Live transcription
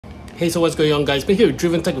Hey, so what's going on, guys? Been here with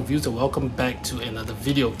Driven Tech Reviews and welcome back to another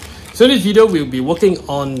video. So in this video, we'll be working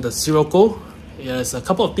on the Scirocco. There's a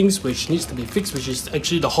couple of things which needs to be fixed, which is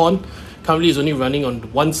actually the horn. Currently is only running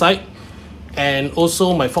on one side. And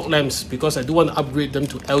also my fog lamps, because I do want to upgrade them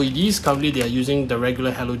to LEDs. Currently they are using the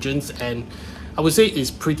regular halogens and I would say it's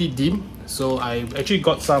pretty dim. So I actually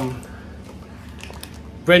got some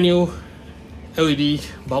brand new LED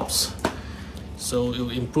bulbs. So it will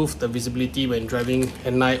improve the visibility when driving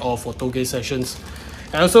at night or for toge sessions.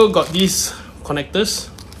 I also got these connectors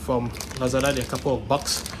from Lazada. They're a couple of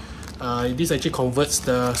bucks. This actually converts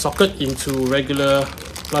the socket into regular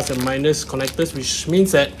plus and minus connectors, which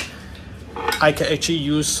means that I can actually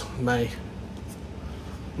use my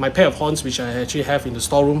pair of horns, which I actually have in the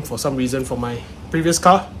storeroom for some reason for my previous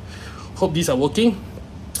car. Hope these are working.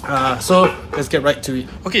 So let's get right to it.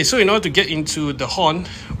 Okay, so in order to get into the horn,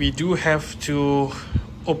 we do have to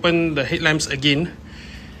open the headlamps again,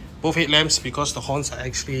 both headlamps, because the horns are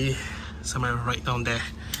actually somewhere right down there.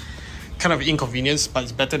 Kind of inconvenience, but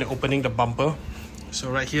it's better than opening the bumper. So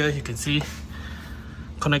right here you can see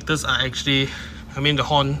connectors are actually, the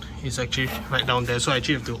horn is actually right down there. So I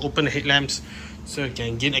actually have to open the headlamps so I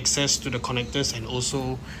can gain access to the connectors and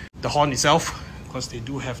also the horn itself, because they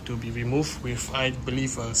do have to be removed with, I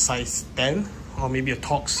believe, a size 10 or maybe a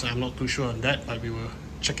Torx. I'm not too sure on that, but we will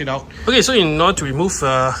check it out. Okay, so in order to remove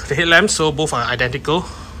the headlamps, so both are identical,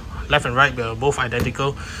 left and right, they're both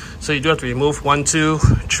identical. So you do have to remove 1, 2,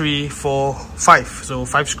 3, 4, 5. So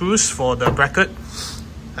 5 screws for the bracket.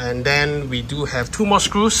 And then we do have 2 more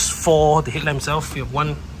screws for the headlamp itself. We have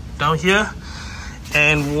one down here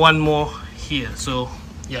and one more here. So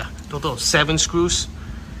yeah, total of 7 screws.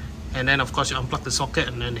 And then of course you unplug the socket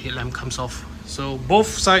and then the headlamp comes off. So both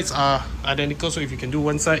sides are identical, so if you can do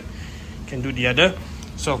one side, you can do the other.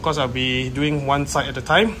 So of course I'll be doing one side at a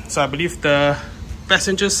time. So I believe the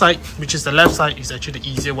passenger side, which is the left side, is actually the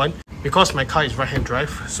easier one, because my car is right-hand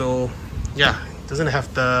drive. So yeah, it doesn't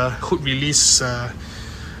have the hood release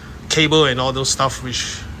cable and all those stuff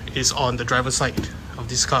which is on the driver's side of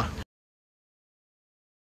this car.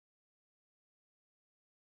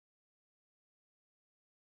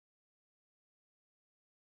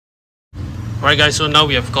 Alright guys, so now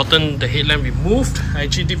we have gotten the headlamp removed. I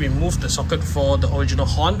actually did remove the socket for the original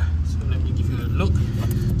horn. So let me give you a look.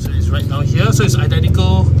 So it's right down here. So it's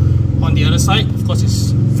identical on the other side. Of course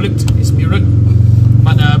it's flipped, it's mirrored.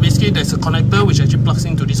 But basically there's a connector which actually plugs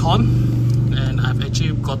into this horn. And I've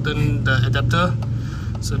actually gotten the adapter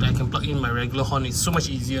so that I can plug in my regular horn. It's so much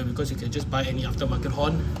easier because you can just buy any aftermarket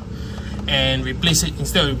horn and replace it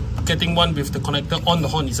instead of getting one with the connector on the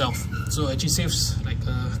horn itself. So it actually saves like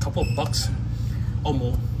a couple of bucks or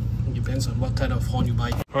more. It depends on what kind of horn you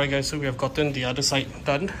buy. Alright guys, so we have gotten the other side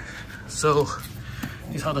done. So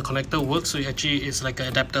this is how the connector works. So it actually is like an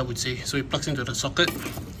adapter, I would say. So it plugs into the socket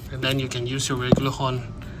and then you can use your regular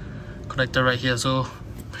horn connector right here. So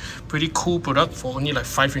pretty cool product for only like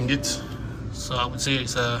 5 ringgits. So I would say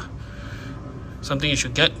it's something you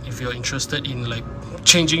should get if you're interested in like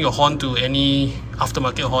changing your horn to any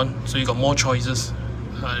aftermarket horn. So you got more choices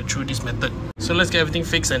through this method. So let's get everything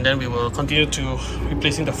fixed and then we will continue to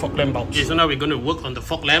replacing the fog lamp bulbs. Okay, so now we're going to work on the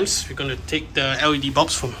fog lamps. We're going to take the LED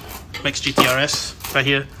bulbs from Max GTRS right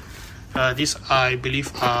here. These I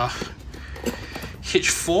believe are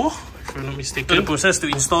H4 if I'm not mistaken. So the process to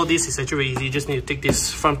install this is actually very easy. You just need to take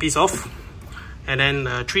this front piece off and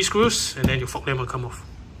then 3 screws and then your fog lamp will come off.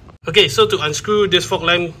 Okay, so to unscrew this fog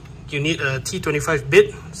lamp you need a T25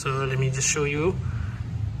 bit. So let me just show you.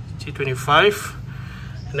 T25.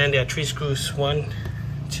 And then there are 3 screws, 1,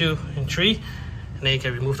 2, and 3, and then you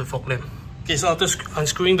can remove the fog lamp. Okay, so after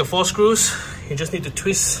unscrewing the 4 screws, you just need to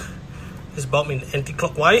twist this bulb in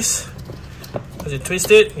anti-clockwise. As you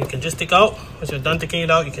twist it, you can just take out. Once you're done taking it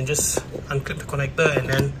out, you can just unclip the connector and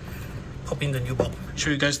then pop in the new bulb. I'll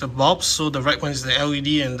show you guys the bulbs. So the right one is the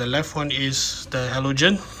LED and the left one is the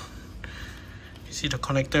halogen. You see the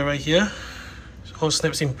connector right here. So all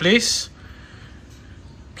snaps in place.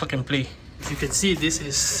 Plug and play. If you can see, this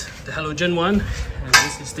is the halogen one and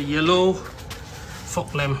this is the yellow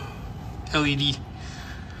fog lamp LED.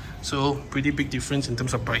 So pretty big difference in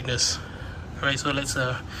terms of brightness. Alright, so let's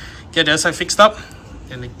get the other side fixed up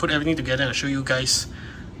and then put everything together and I'll show you guys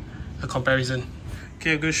a comparison.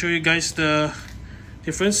 Okay, I'm going to show you guys the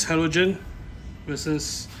difference, halogen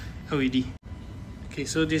versus LED. Okay,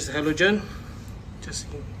 so this is halogen. Just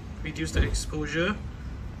reduce the exposure.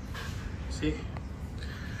 See?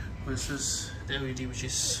 Versus the LED, which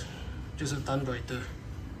is just a ton brighter.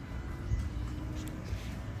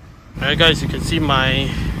 Alright guys, you can see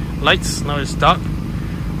my lights now it's dark.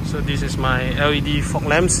 So this is my LED fog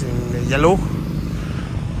lamps in yellow.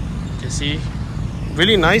 can see,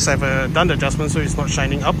 really nice. I've done the adjustment so it's not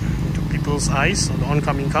shining up into people's eyes on the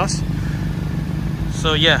oncoming cars.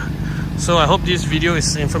 So yeah, so I hope this video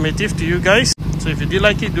is informative to you guys. So if you did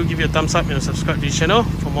like it, do give it a thumbs up and subscribe to the channel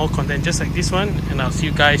for more content just like this one, and I'll see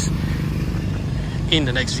you guys in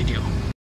the next video.